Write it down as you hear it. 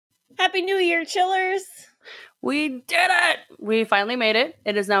Happy New Year, chillers! We did it! We finally made it.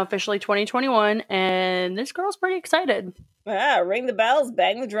 It is now officially 2021, and this girl's pretty excited. Ring the bells,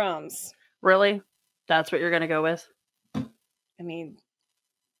 bang the drums. Really? That's what you're gonna go with? I mean,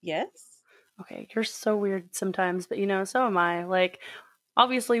 yes? Okay, you're so weird sometimes, but so am I. Like,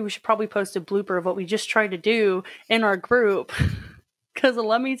 obviously, we should probably post a blooper of what we just tried to do in our group. Because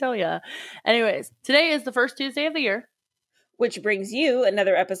let me tell you. Anyways, today is the first Tuesday of the year. Which brings you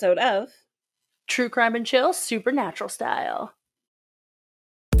another episode of True Crime and Chill, Supernatural Style.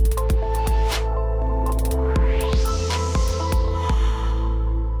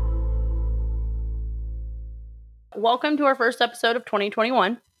 Welcome to our first episode of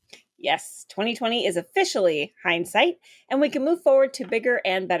 2021. Yes, 2020 is officially hindsight, and we can move forward to bigger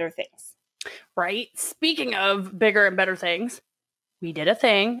and better things. Right? Speaking of bigger and better things, we did a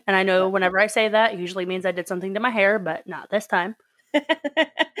thing, and I know whenever I say that, it usually means I did something to my hair, but not this time.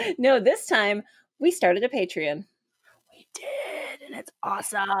 No, this time, we started a Patreon. We did, and it's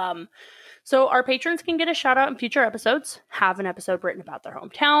awesome. So our patrons can get a shout out in future episodes, have an episode written about their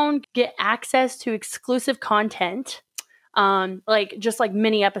hometown, get access to exclusive content, like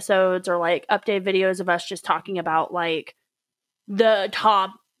mini episodes or like update videos of us just talking about like the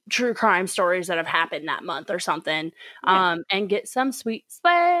top true crime stories that have happened that month or something, and get some sweet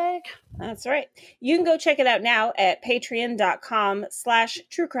swag. That's right. You can go check it out now at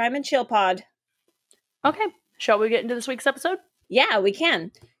patreon.com/truecrimeandchillpod. Okay, shall we get into this week's episode? Yeah, we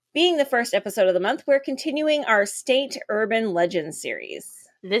can. Being the first episode of the month, we're continuing our State Urban Legends series.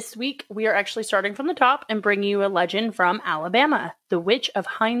 This week, we are actually starting from the top and bringing you a legend from Alabama, the Witch of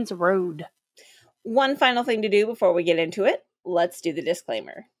Hinds Road. One final thing to do before we get into it. Let's do the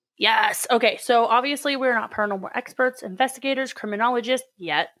disclaimer. Yes. Okay, so obviously we're not paranormal experts, investigators, criminologists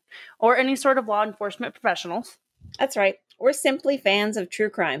yet, or any sort of law enforcement professionals. That's right. We're simply fans of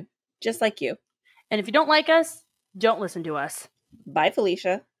true crime, just like you. And if you don't like us, don't listen to us. Bye,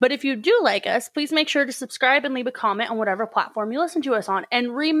 Felicia. But if you do like us, please make sure to subscribe and leave a comment on whatever platform you listen to us on.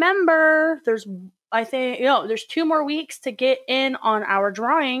 And remember, there's 2 more weeks to get in on our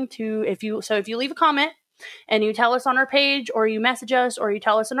drawing if you leave a comment and you tell us on our page, or you message us, or you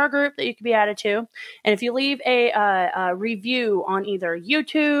tell us in our group that you could be added to. And if you leave a review on either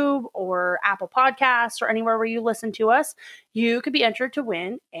YouTube or Apple Podcasts or anywhere where you listen to us, you could be entered to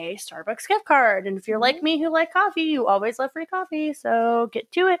win a Starbucks gift card. And if you're like me who like coffee, you always love free coffee. So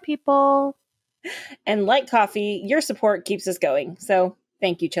get to it, people. And like coffee, your support keeps us going. So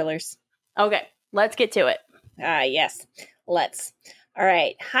thank you, chillers. Okay, let's get to it. Yes, let's. All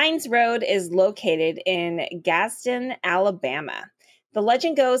right. Hinds Road is located in Gadsden, Alabama. The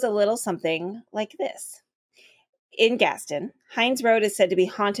legend goes a little something like this. In Gadsden, Hinds Road is said to be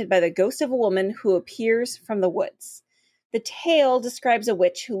haunted by the ghost of a woman who appears from the woods. The tale describes a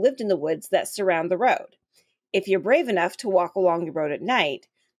witch who lived in the woods that surround the road. If you're brave enough to walk along the road at night,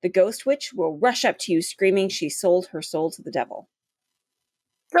 the ghost witch will rush up to you screaming she sold her soul to the devil.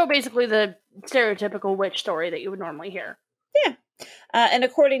 So basically the stereotypical witch story that you would normally hear. Yeah. And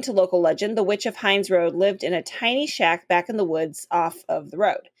according to local legend, the Witch of Hinds Road lived in a tiny shack back in the woods off of the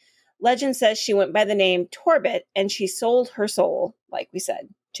road. Legend says she went by the name Torbit, and she sold her soul, like we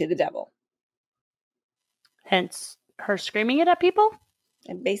said, to the devil. Hence her screaming it at people?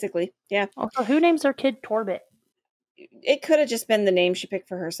 And basically, yeah. Also, who names their kid Torbit? It could have just been the name she picked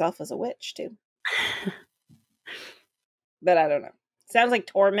for herself as a witch, too. But I don't know. Sounds like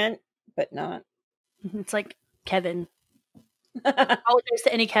torment, but not. It's like Kevin. Apologize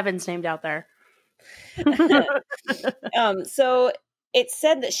to any Kevins named out there. So it's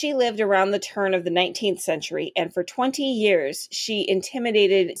said that she lived around the turn of the 19th century, and for 20 years, she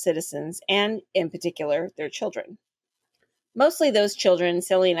intimidated citizens, and in particular, their children. Mostly those children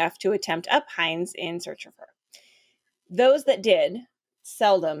silly enough to attempt up Hinds in search of her. Those that did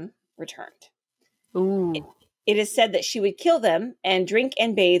seldom returned. Ooh. It is said that she would kill them and drink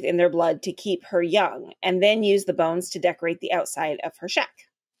and bathe in their blood to keep her young, and then use the bones to decorate the outside of her shack.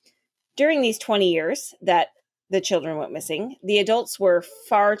 During these 20 years that the children went missing, the adults were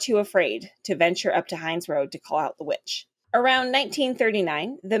far too afraid to venture up to Hinds Road to call out the witch. Around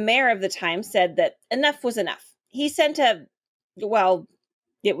 1939, the mayor of the time said that enough was enough. He sent it was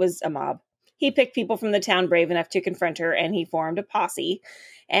a mob. He picked people from the town brave enough to confront her, and he formed a posse,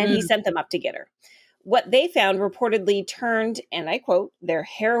 and he sent them up to get her. What they found reportedly turned, and I quote, their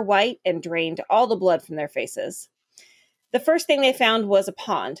hair white and drained all the blood from their faces. The first thing they found was a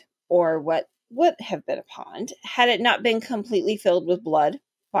pond, or what would have been a pond, had it not been completely filled with blood,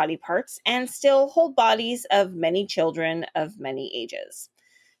 body parts, and still whole bodies of many children of many ages.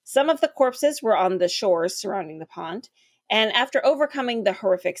 Some of the corpses were on the shores surrounding the pond, And after overcoming the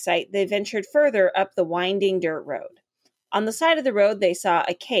horrific sight, they ventured further up the winding dirt road. On the side of the road, they saw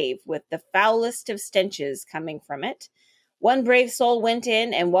a cave with the foulest of stenches coming from it. One brave soul went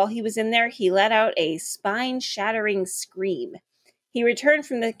in, and while he was in there, he let out a spine-shattering scream. He returned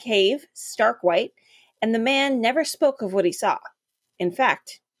from the cave, stark white, and the man never spoke of what he saw. In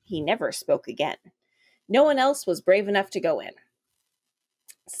fact, he never spoke again. No one else was brave enough to go in.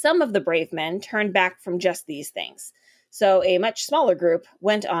 Some of the brave men turned back from just these things, so a much smaller group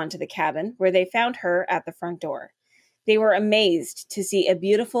went on to the cabin, where they found her at the front door. They were amazed to see a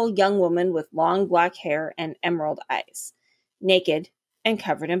beautiful young woman with long black hair and emerald eyes, naked and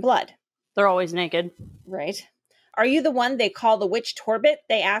covered in blood. They're always naked. Right. "Are you the one they call the witch Torbit?"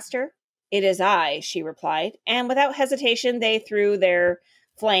 they asked her. "It is I," she replied, and without hesitation they threw their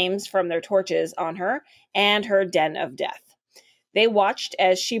flames from their torches on her and her den of death. They watched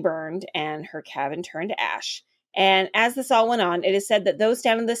as she burned and her cabin turned to ash. And as this all went on, it is said that those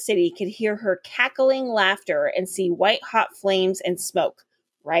down in the city could hear her cackling laughter and see white-hot flames and smoke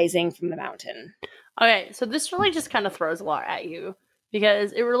rising from the mountain. Okay, so this really just kind of throws a lot at you,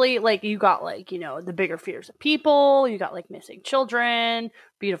 because it really, like, you got, like, you know, the bigger fears of people, you got, like, missing children,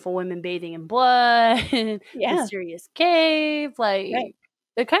 beautiful women bathing in blood, mysterious cave, like, Right.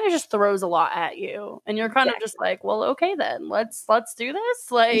 it kind of just throws a lot at you, and you're kind of just like, well, okay then, let's do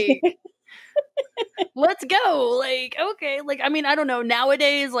this, like, let's go, like, okay, like, I mean, I don't know,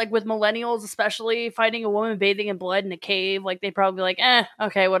 nowadays, like, with millennials especially, finding a woman bathing in blood in a cave, like, they probably be like,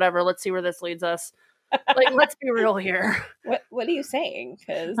 okay, wwhatever, let's see where this leads us. Like, let's be real here. What are you saying?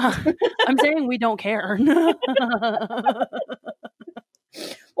 'Cause I'm saying we don't care.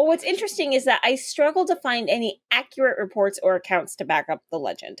 well, what's interesting is that I struggle to find any accurate reports or accounts to back up the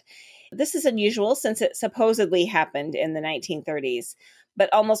legend. This is unusual since it supposedly happened in the 1930s,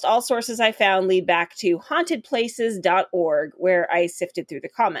 but almost all sources I found lead back to hauntedplaces.org, where I sifted through the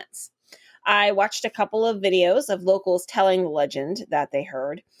comments. I watched a couple of videos of locals telling the legend that they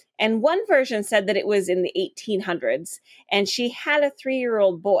heard, and one version said that it was in the 1800s, and she had a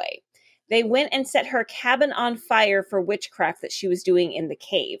 3-year-old boy. They went and set her cabin on fire for witchcraft that she was doing in the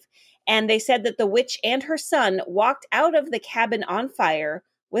cave. And they said that the witch and her son walked out of the cabin on fire,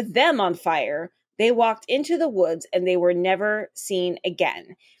 with them on fire. They walked into the woods and they were never seen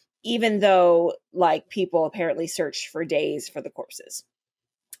again, even though, like, people apparently searched for days for the corpses.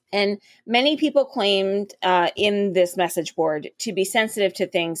 And many people claimed in this message board to be sensitive to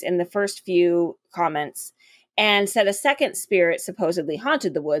things in the first few comments, and said a second spirit supposedly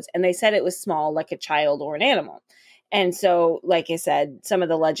haunted the woods, and they said it was small, like a child or an animal. And so, like I said, some of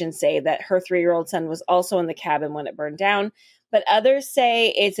the legends say that her 3-year-old son was also in the cabin when it burned down, but others say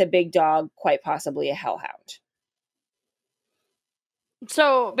it's a big dog, quite possibly a hellhound.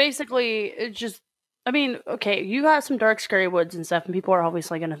 So basically, it's just, I mean, okay, you got some dark, scary woods and stuff, and people are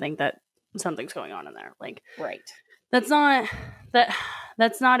obviously going to think that something's going on in there. Like, right. That's not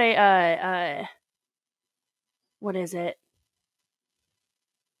a what is it?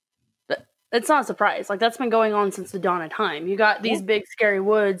 It's not a surprise. Like, that's been going on since the dawn of time. You got these big scary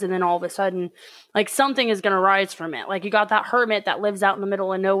woods, and then all of a sudden, like, something is going to rise from it. Like, you got that hermit that lives out in the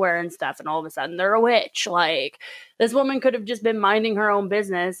middle of nowhere and stuff, and all of a sudden they're a witch. Like, this woman could have just been minding her own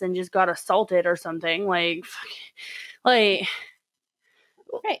business and just got assaulted or something. Like, right.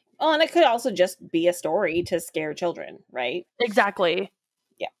 Well, and it could also just be a story to scare children, right? Exactly.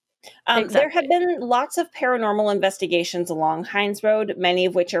 Exactly. There have been lots of paranormal investigations along Hinds Road, many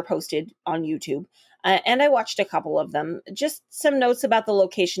of which are posted on YouTube. And I watched a couple of them. Just some notes about the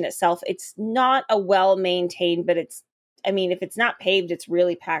location itself. It's not a well-maintained, but if it's not paved, it's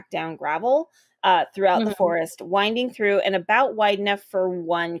really packed down gravel throughout the forest, winding through and about wide enough for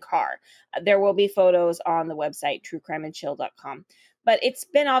one car. There will be photos on the website, truecrimeandchill.com. But it's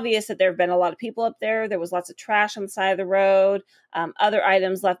been obvious that there have been a lot of people up there. There was lots of trash on the side of the road, other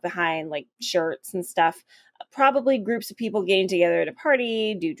items left behind, like shirts and stuff. Probably groups of people getting together to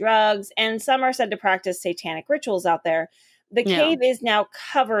party, do drugs, and some are said to practice satanic rituals out there. The cave is now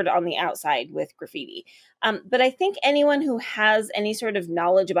covered on the outside with graffiti. But I think anyone who has any sort of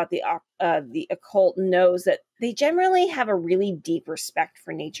knowledge about the occult knows that they generally have a really deep respect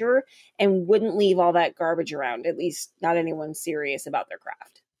for nature and wouldn't leave all that garbage around, at least not anyone serious about their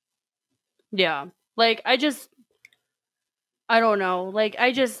craft. Yeah. Like, I don't know. Like,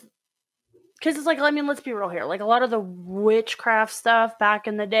 because it's like, I mean, let's be real here. Like, a lot of the witchcraft stuff back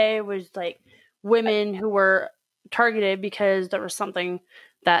in the day was like women who were targeted because there was something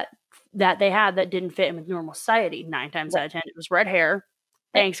that they had that didn't fit in with normal society. 9 times out of 10, it was red hair,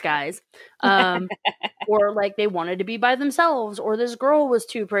 Thanks, guys. Or like they wanted to be by themselves, or this girl was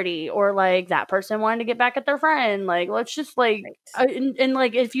too pretty, or like that person wanted to get back at their friend. Like, let's just like, Right. and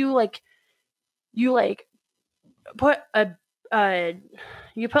like if you like, you like put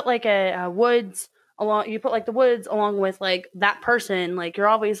you put like a woods along, you put like the woods along with like that person, like you're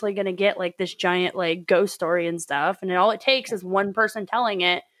obviously going to get like this giant like ghost story and stuff. And all it takes is one person telling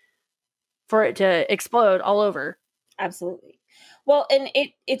it for it to explode all over. Absolutely. Well, and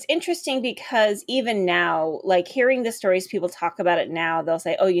it's interesting because even now, like hearing the stories, people talk about it now, they'll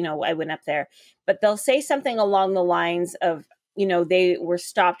say, oh, I went up there. But they'll say something along the lines of, they were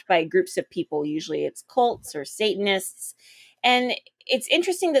stopped by groups of people. Usually it's cults or Satanists. And it's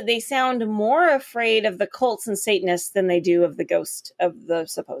interesting that they sound more afraid of the cults and Satanists than they do of the ghost of the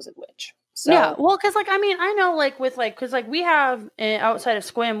supposed witch. So, yeah, well, because like I know like with like because like we have outside of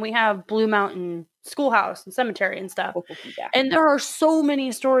Squim, we have Blue Mountain Schoolhouse and cemetery and stuff, yeah. And there are so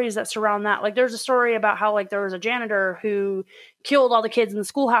many stories that surround that. Like there's a story about how like there was a janitor who killed all the kids in the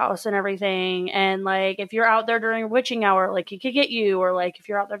schoolhouse and everything. And like if you're out there during witching hour, like he could get you. Or like if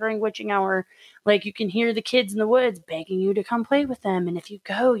you're out there during witching hour, like you can hear the kids in the woods begging you to come play with them. And if you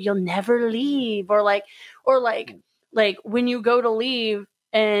go, you'll never leave. Or like when you go to leave,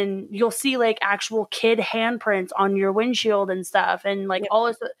 and you'll see like actual kid handprints on your windshield and stuff. And like all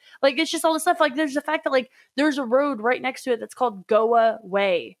this, like, it's just all this stuff. Like there's the fact that like there's a road right next to it that's called Goa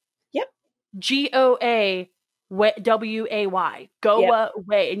Way. Yep. GOA WAY. Goa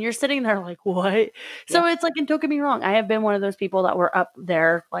Way. And you're sitting there like, what? So it's like, and don't get me wrong, I have been one of those people that were up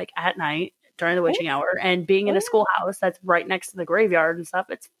there like at night during the witching hour, and being in a schoolhouse that's right next to the graveyard and stuff.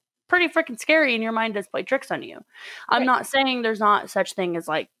 It's pretty freaking scary, and your mind does play tricks on you. I'm not saying there's not such thing as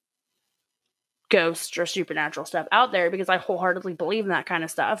like ghosts or supernatural stuff out there, because I wholeheartedly believe in that kind of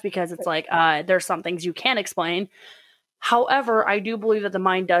stuff, because it's like there's some things you can't explain. However, I do believe that the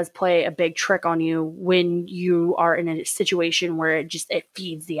mind does play a big trick on you when you are in a situation where it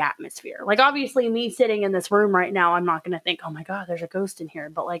feeds the atmosphere. Like obviously me sitting in this room right now, I'm not going to think, oh my God, there's a ghost in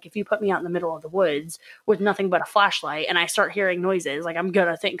here. But like if you put me out in the middle of the woods with nothing but a flashlight and I start hearing noises, like I'm going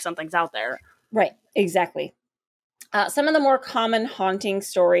to think something's out there. Right. Exactly. Some of the more common haunting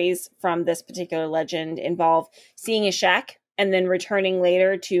stories from this particular legend involve seeing a shack and then returning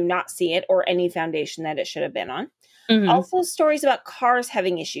later to not see it or any foundation that it should have been on. Mm-hmm. Also, stories about cars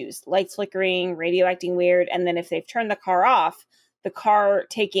having issues, lights flickering, radio acting weird, and then if they've turned the car off, the car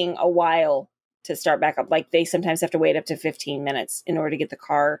taking a while to start back up. Like they sometimes have to wait up to 15 minutes in order to get the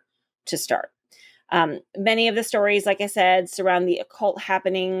car to start. Many of the stories, like I said, surround the occult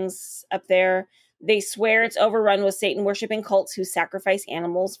happenings up there. They swear it's overrun with Satan-worshipping cults who sacrifice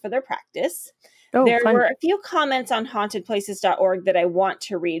animals for their practice. Oh, there were a few comments on hauntedplaces.org that I want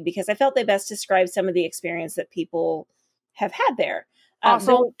to read because I felt they best describe some of the experience that people have had there.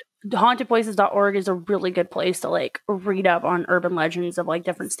 Also, hauntedplaces.org is a really good place to like read up on urban legends of like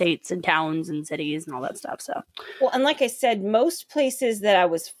different states and towns and cities and all that stuff. So, well, and like I said, most places that I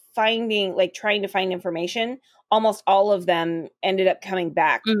was finding, like trying to find information, almost all of them ended up coming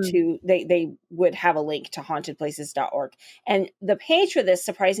back to, they would have a link to hauntedplaces.org. And the page for this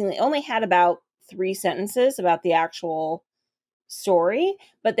surprisingly only had about 3 sentences about the actual story,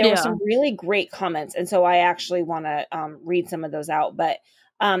 but there were some really great comments. And so I actually want to read some of those out. But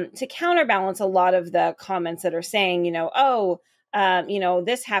to counterbalance a lot of the comments that are saying,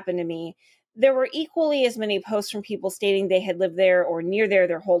 this happened to me, there were equally as many posts from people stating they had lived there or near there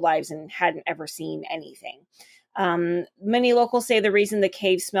their whole lives and hadn't ever seen anything. Many locals say the reason the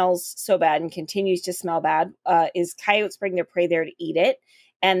cave smells so bad and continues to smell bad is coyotes bring their prey there to eat it.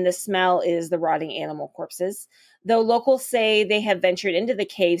 And the smell is the rotting animal corpses. Though locals say they have ventured into the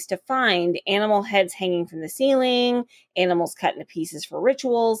caves to find animal heads hanging from the ceiling, animals cut into pieces for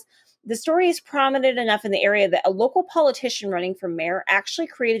rituals. The story is prominent enough in the area that a local politician running for mayor actually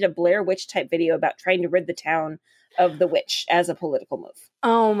created a Blair Witch type video about trying to rid the town of the witch as a political move.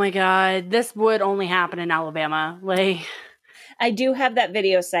 Oh my God. This would only happen in Alabama. Like, I do have that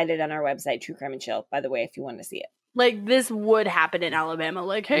video cited on our website, True Crime and Chill, by the way, if you want to see it. Like, this would happen in Alabama.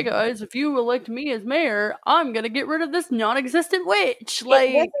 Like, hey guys, if you elect me as mayor, I'm gonna get rid of this non-existent witch.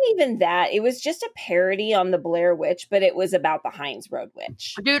 Like, it wasn't even that. It was just a parody on the Blair Witch, but it was about the Hinds Road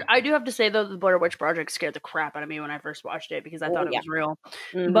witch. Dude, I do have to say though, the Blair Witch Project scared the crap out of me when I first watched it because I thought it was real.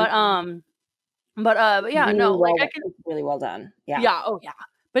 Mm-hmm. But yeah, no, like I can really well done. Yeah. Yeah. Oh yeah.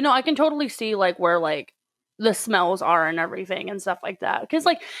 But no, I can totally see like where like the smells are and everything and stuff like that. Cause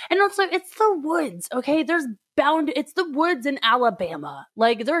like, and also it's the woods. Okay. It's the woods in Alabama.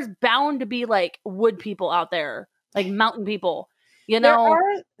 Like there's bound to be like wood people out there, like mountain people, you know?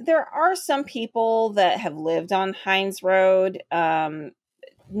 There are some people that have lived on Hinds Road.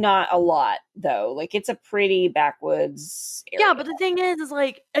 not a lot though. Like it's a pretty backwoods area. Yeah, but the thing is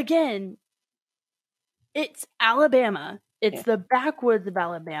like, again, it's Alabama. It's the backwoods of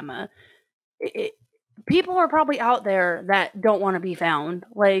Alabama. People are probably out there that don't want to be found.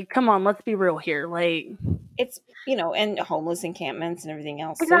 Like, come on, let's be real here. Like, it's, and homeless encampments and everything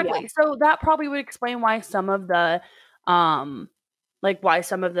else. exactly. So that probably would explain why some of the, why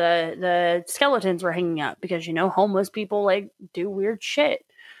some of the skeletons were hanging up, because homeless people like do weird shit.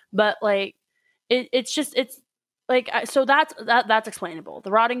 But like, it's like, so that's explainable.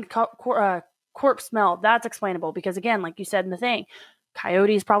 The rotting corpse smell, that's explainable, because again, like you said in the thing,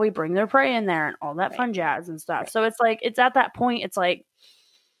 coyotes probably bring their prey in there and all that fun jazz and stuff. So it's like, it's at that point, it's like,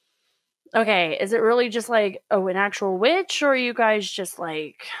 okay, is it really just like, an actual witch, or are you guys just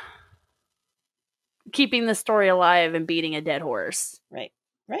like keeping the story alive and beating a dead horse? Right.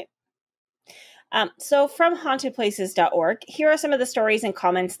 So from hauntedplaces.org, here are some of the stories and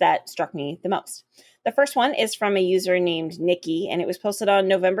comments that struck me the most. The first one is from a user named Nikki, and it was posted on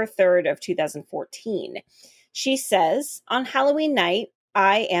November 3rd of 2014. She says, on Halloween night,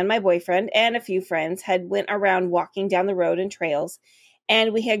 I and my boyfriend and a few friends had went around walking down the road and trails,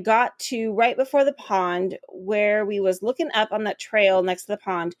 and we had got to right before the pond where we was looking up on that trail next to the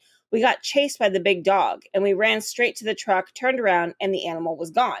pond. We got chased by the big dog, and we ran straight to the truck, turned around, and the animal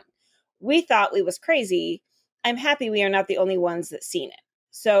was gone. We thought we was crazy. I'm happy we are not the only ones that seen it.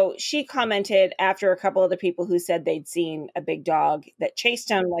 So she commented after a couple other people who said they'd seen a big dog that chased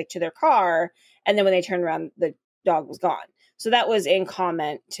them like to their car, and then when they turned around, the dog was gone. So that was in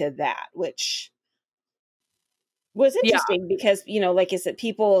comment to that, which was interesting because, like I said,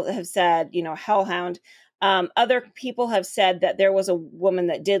 people have said, hellhound. Other people have said that there was a woman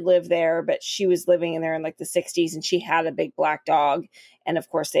that did live there, but she was living in there in like the 60s, and she had a big black dog. And of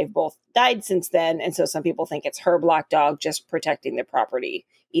course, they've both died since then. And so some people think it's her black dog just protecting the property,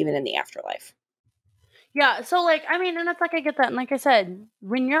 even in the afterlife. Yeah, so like, I mean, and it's like, I get that. And like I said,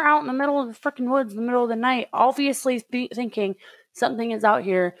 when you're out in the middle of the freaking woods, in the middle of the night, obviously thinking something is out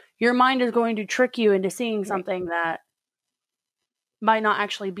here, your mind is going to trick you into seeing something that might not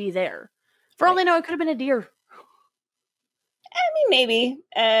actually be there. For all they know, it could have been a deer. I mean, maybe.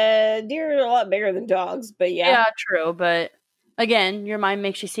 Deer are a lot bigger than dogs, but yeah. Yeah, true. But again, your mind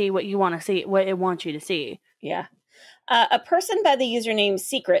makes you see what you want to see, what it wants you to see. Yeah. A person by the username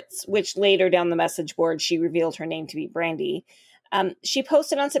Secrets, which later down the message board, she revealed her name to be Brandy. She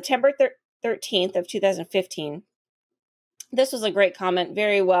posted on September 13th of 2015. This was a great comment,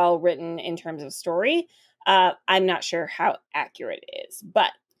 very well written in terms of story. I'm not sure how accurate it is,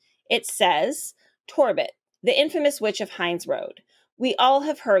 but it says, Torbit, the infamous witch of Hinds Road. We all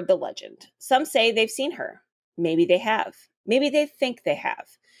have heard the legend. Some say they've seen her. Maybe they have. Maybe they think they have.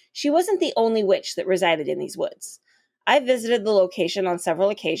 She wasn't the only witch that resided in these woods. I visited the location on several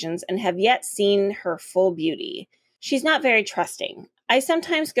occasions and have yet seen her full beauty. She's not very trusting. I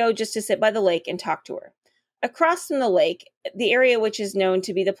sometimes go just to sit by the lake and talk to her. Across from the lake, the area which is known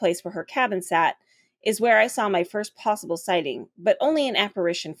to be the place where her cabin sat, is where I saw my first possible sighting, but only in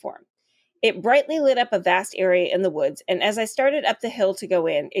apparition form. It brightly lit up a vast area in the woods, and as I started up the hill to go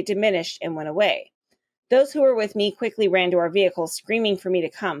in, it diminished and went away. Those who were with me quickly ran to our vehicle, screaming for me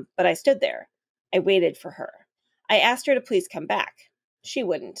to come, but I stood there. I waited for her. I asked her to please come back. She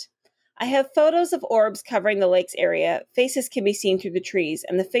wouldn't. I have photos of orbs covering the lake's area, faces can be seen through the trees,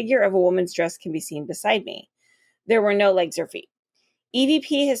 and the figure of a woman's dress can be seen beside me. There were no legs or feet.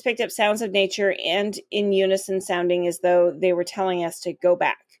 EVP has picked up sounds of nature and in unison sounding as though they were telling us to go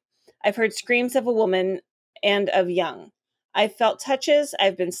back. I've heard screams of a woman and of young. I've felt touches.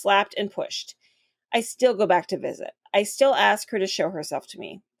 I've been slapped and pushed. I still go back to visit. I still ask her to show herself to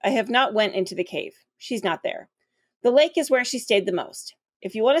me. I have not went into the cave. She's not there. The lake is where she stayed the most.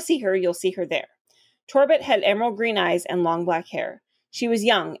 If you want to see her, you'll see her there. Torbit had emerald green eyes and long black hair. She was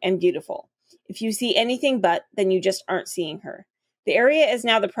young and beautiful. If you see anything but, then you just aren't seeing her. The area is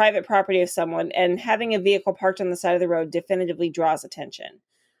now the private property of someone, and having a vehicle parked on the side of the road definitively draws attention.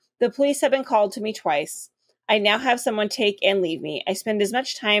 The police have been called to me twice. I now have someone take and leave me. I spend as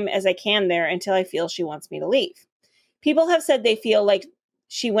much time as I can there until I feel she wants me to leave. People have said they feel like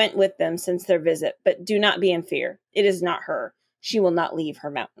she went with them since their visit, but do not be in fear. It is not her. She will not leave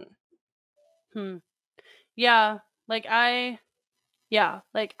her mountain. Yeah,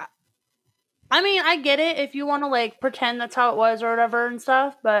 I mean, I get it if you want to, like, pretend that's how it was or whatever and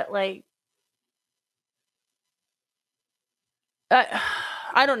stuff, but, like,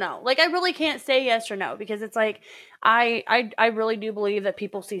 I don't know. Like, I really can't say yes or no, because it's like, I really do believe that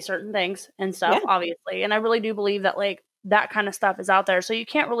people see certain things and stuff, obviously, and I really do believe that, like, that kind of stuff is out there. So you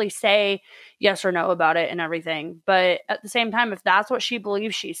can't really say yes or no about it and everything. But at the same time, if that's what she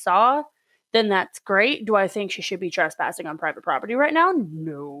believes she saw, then that's great. Do I think she should be trespassing on private property right now?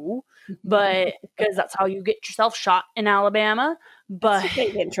 No. But because that's how you get yourself shot in Alabama. But That's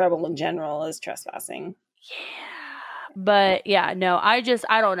just get in trouble in general is trespassing. Yeah. But yeah, no, I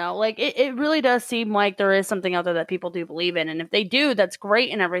don't know. Like it really does seem like there is something out there that people do believe in. And if they do, that's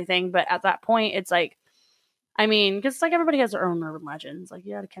great and everything. But at that point, it's like, I mean, because it's like everybody has their own urban legends. Like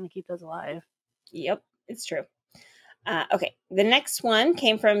you got to kind of keep those alive. Yep, it's true. Okay, the next one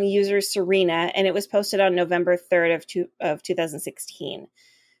came from user Serena, and it was posted on November 3rd of 2016.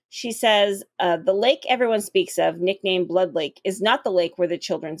 She says, the lake everyone speaks of, nicknamed Blood Lake, is not the lake where the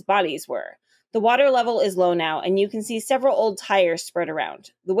children's bodies were. The water level is low now, and you can see several old tires spread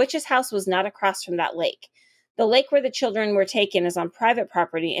around. The witch's house was not across from that lake. The lake where the children were taken is on private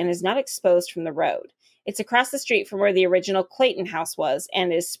property and is not exposed from the road. It's across the street from where the original Clayton house was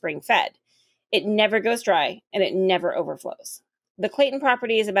and is spring-fed. It never goes dry, and it never overflows. The Clayton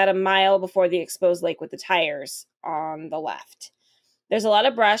property is about a mile before the exposed lake with the tires on the left. There's a lot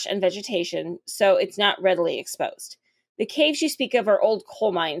of brush and vegetation, so it's not readily exposed. The caves you speak of are old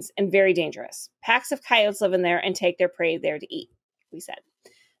coal mines and very dangerous. Packs of coyotes live in there and take their prey there to eat, we said.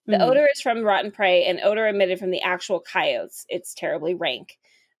 The odor is from rotten prey and odor emitted from the actual coyotes. It's terribly rank.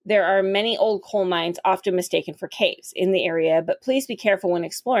 There are many old coal mines often mistaken for caves in the area, but please be careful when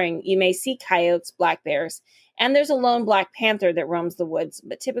exploring. You may see coyotes, black bears, and there's a lone black panther that roams the woods,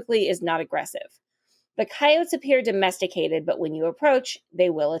 but typically is not aggressive. The coyotes appear domesticated, but when you approach, they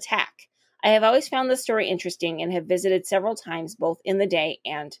will attack. I have always found this story interesting and have visited several times, both in the day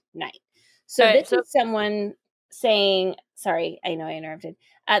and night. So this is someone saying, sorry, I know I interrupted.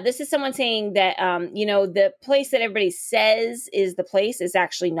 This is someone saying that, the place that everybody says is the place is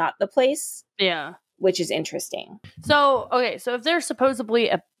actually not the place. Yeah. Which is interesting. So, okay. So if there's supposedly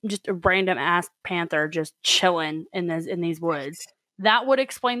just a random ass panther just chilling in these woods, that would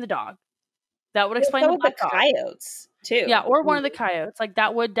explain the dog. That would explain the coyotes too. Yeah. Or one of the coyotes. Like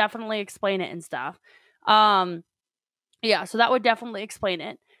that would definitely explain it and stuff. Yeah. So that would definitely explain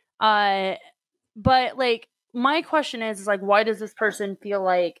it. But like, my question is like, why does this person feel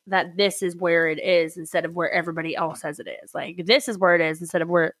like that this is where it is instead of where everybody else says it is? Like, this is where it is instead of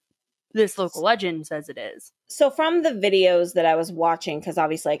where this local legend says it is. So from the videos that I was watching, because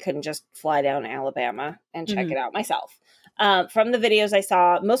obviously I couldn't just fly down to Alabama and check it out myself. From the videos I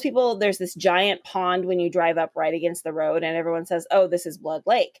saw, most people, there's this giant pond when you drive up right against the road and everyone says, oh, this is Blood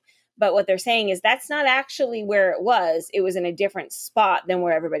Lake. But what they're saying is that's not actually where it was. It was in a different spot than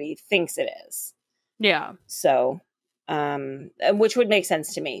where everybody thinks it is. Yeah. So, which would make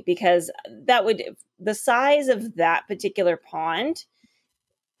sense to me because the size of that particular pond,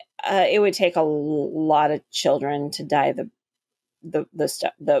 it would take a lot of children to dye the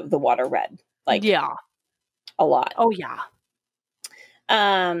water red. Like, yeah, a lot. Oh yeah.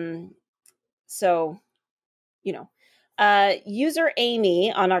 So, user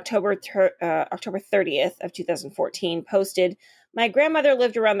Amy on October 30th of 2014 posted, my grandmother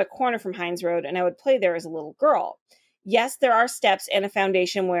lived around the corner from Hinds Road, and I would play there as a little girl. Yes, there are steps and a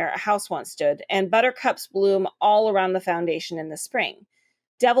foundation where a house once stood, and buttercups bloom all around the foundation in the spring.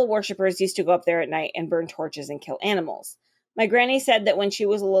 Devil worshippers used to go up there at night and burn torches and kill animals. My granny said that when she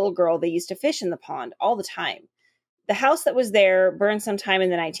was a little girl, they used to fish in the pond all the time. The house that was there burned sometime in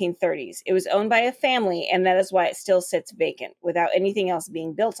the 1930s. It was owned by a family, and that is why it still sits vacant, without anything else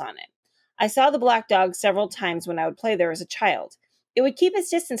being built on it. I saw the black dog several times when I would play there as a child. It would keep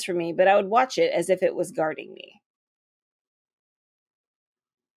its distance from me, but I would watch it as if it was guarding me.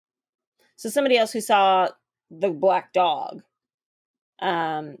 So somebody else who saw the black dog.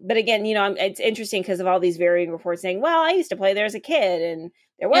 But again, it's interesting because of all these varying reports saying, well, I used to play there as a kid and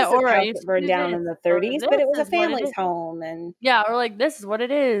there was a house that burned down in the 30s, but it was a family's home. And yeah, or like, this is what it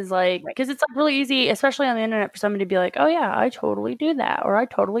is. Like, because it's like really easy, especially on the internet, for somebody to be like, oh yeah, I totally do that. Or I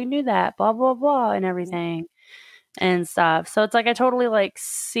totally knew that, blah, blah, blah, and everything and stuff. So it's like, I totally like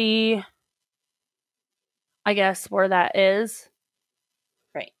see, I guess, where that is.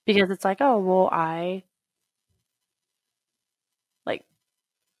 Right. Because it's like, oh, well,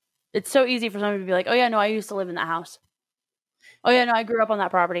 it's so easy for somebody to be like, oh yeah, no, I used to live in that house. Oh yeah, no, I grew up on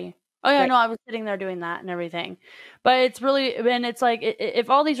that property. Oh yeah, no, I was sitting there doing that and everything. But it's really, and it's like, if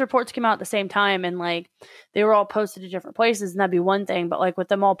all these reports came out at the same time and like they were all posted to different places, and that'd be one thing. But like with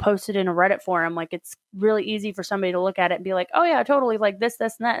them all posted in a Reddit forum, like it's really easy for somebody to look at it and be like, oh yeah, totally, like this, and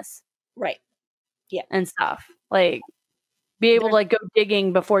this. Right. Yeah. And stuff. Like be able to like go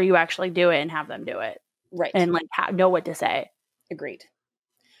digging before you actually do it and have them do it. Right. And like know what to say. Agreed.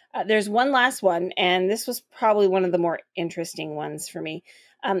 There's one last one, and this was probably one of the more interesting ones for me.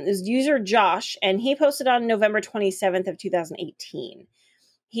 Is user Josh, and he posted on November 27th of 2018.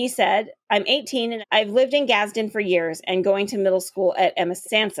 He said, I'm 18 and I've lived in Gadsden for years and going to middle school at Emma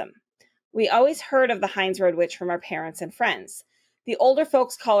Sansom. We always heard of the Hinds Road witch from our parents and friends. The older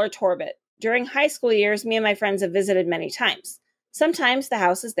folks call her Torbit. During high school years, me and my friends have visited many times. Sometimes the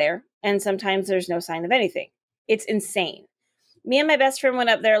house is there, and sometimes there's no sign of anything. It's insane. Me and my best friend went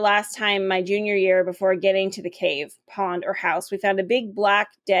up there last time my junior year before getting to the cave, pond, or house. We found a big black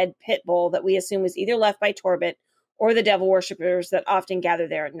dead pit bull that we assume was either left by Torbit or the devil worshippers that often gather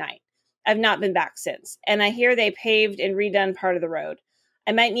there at night. I've not been back since, and I hear they paved and redone part of the road.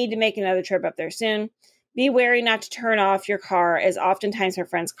 I might need to make another trip up there soon. Be wary not to turn off your car, as oftentimes my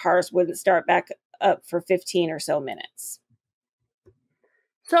friends' cars wouldn't start back up for 15 or so minutes.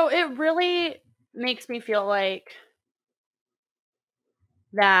 So it really makes me feel like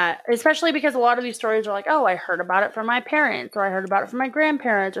that, especially because a lot of these stories are like, oh, I heard about it from my parents, or I heard about it from my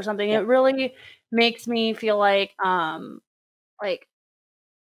grandparents or something. It really makes me feel like, oh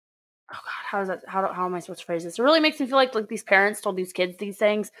God, how am I supposed to phrase this? It really makes me feel like these parents told these kids these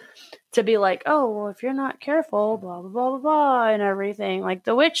things to be like, oh, well, if you're not careful, blah, blah, blah, blah, blah, and everything, like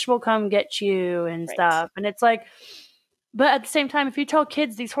the witch will come get you and stuff. And it's like, but at the same time, if you tell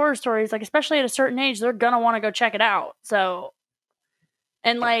kids these horror stories, like especially at a certain age, they're going to want to go check it out. So,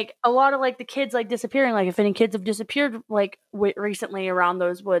 and like a lot of like the kids like disappearing, like if any kids have disappeared like recently around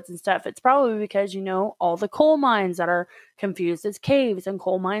those woods and stuff, it's probably because, you know, all the coal mines that are confused as caves, and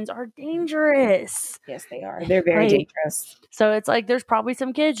coal mines are dangerous. Yes, they are. They're very dangerous. So it's like there's probably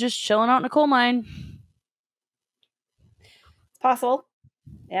some kids just chilling out in a coal mine. It's possible.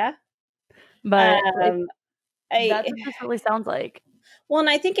 Yeah. But that's what this really sounds like. Well, and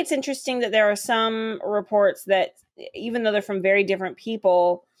I think it's interesting that there are some reports that, even though they're from very different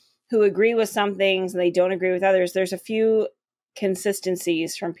people who agree with some things and they don't agree with others, there's a few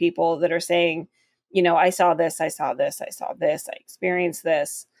consistencies from people that are saying, you know, I saw this, I saw this, I saw this, I experienced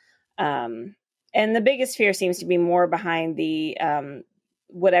this. And the biggest fear seems to be more behind the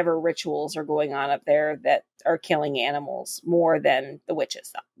whatever rituals are going on up there that are killing animals more than the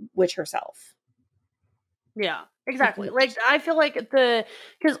witch herself. Yeah, exactly. Like, I feel like because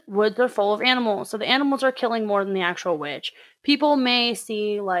woods are full of animals, so the animals are killing more than the actual witch. People may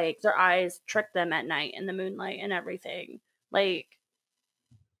see, like, their eyes trick them at night in the moonlight and everything. Like,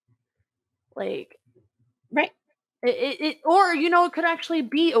 right. Or, you know, it could actually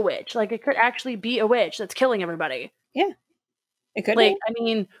be a witch. Like, it could actually be a witch that's killing everybody. Yeah. It could be. I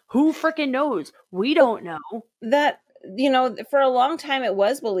mean, who freaking knows? We don't know. That, you know, for a long time it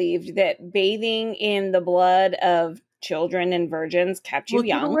was believed that bathing in the blood of children and virgins kept you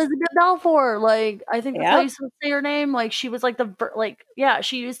young. Elizabeth Balfour, like, I think that's how you used to say her name. Like, she was like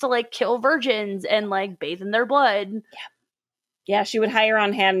she used to like kill virgins and like bathe in their blood. Yeah, she would hire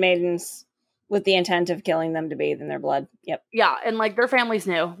on handmaidens with the intent of killing them to bathe in their blood. Yep. Yeah, and like their families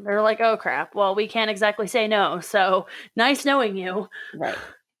knew. They're like, oh crap, well, we can't exactly say no, so nice knowing you.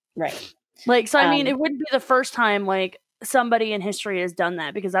 Right. Like, so I mean, it wouldn't be the first time like somebody in history has done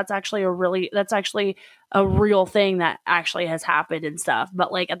that, because that's actually a real thing that actually has happened and stuff.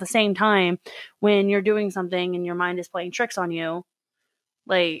 But like at the same time, when you're doing something and your mind is playing tricks on you,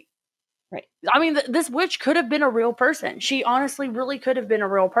 like, right. I mean, this witch could have been a real person. She honestly really could have been a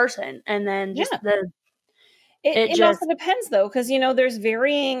real person. And then just it also depends though, because, you know, there's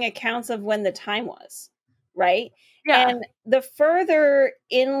varying accounts of when the time was, right? Yeah. And the further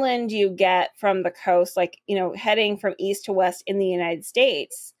inland you get from the coast, like, you know, heading from east to west in the United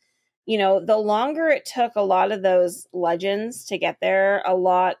States, you know, the longer it took a lot of those legends to get there,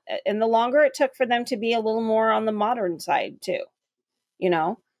 and the longer it took for them to be a little more on the modern side too, you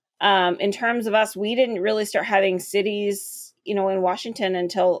know. In terms of us, we didn't really start having cities, you know, in Washington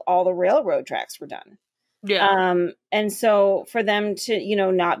until all the railroad tracks were done. Yeah. And so for them to, you know,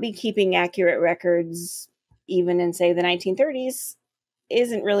 not be keeping accurate records even in, say, the 1930s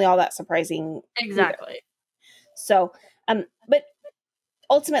isn't really all that surprising. Exactly. Either. So, but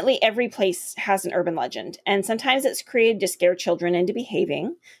ultimately every place has an urban legend, and sometimes it's created to scare children into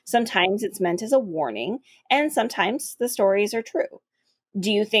behaving. Sometimes it's meant as a warning, and sometimes the stories are true. Do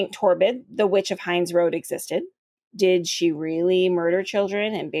you think Torbit, the witch of Hinds Road, existed? Did she really murder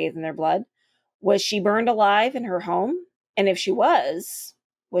children and bathe in their blood? Was she burned alive in her home? And if she was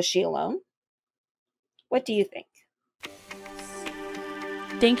she alone? What do you think?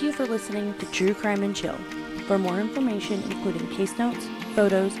 Thank you for listening to True Crime and Chill. For more information, including case notes,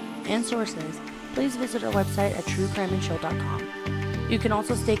 photos, and sources, please visit our website at truecrimeandchill.com. You can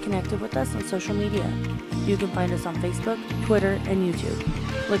also stay connected with us on social media. You can find us on Facebook, Twitter, and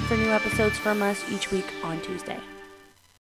YouTube. Look for new episodes from us each week on Tuesday.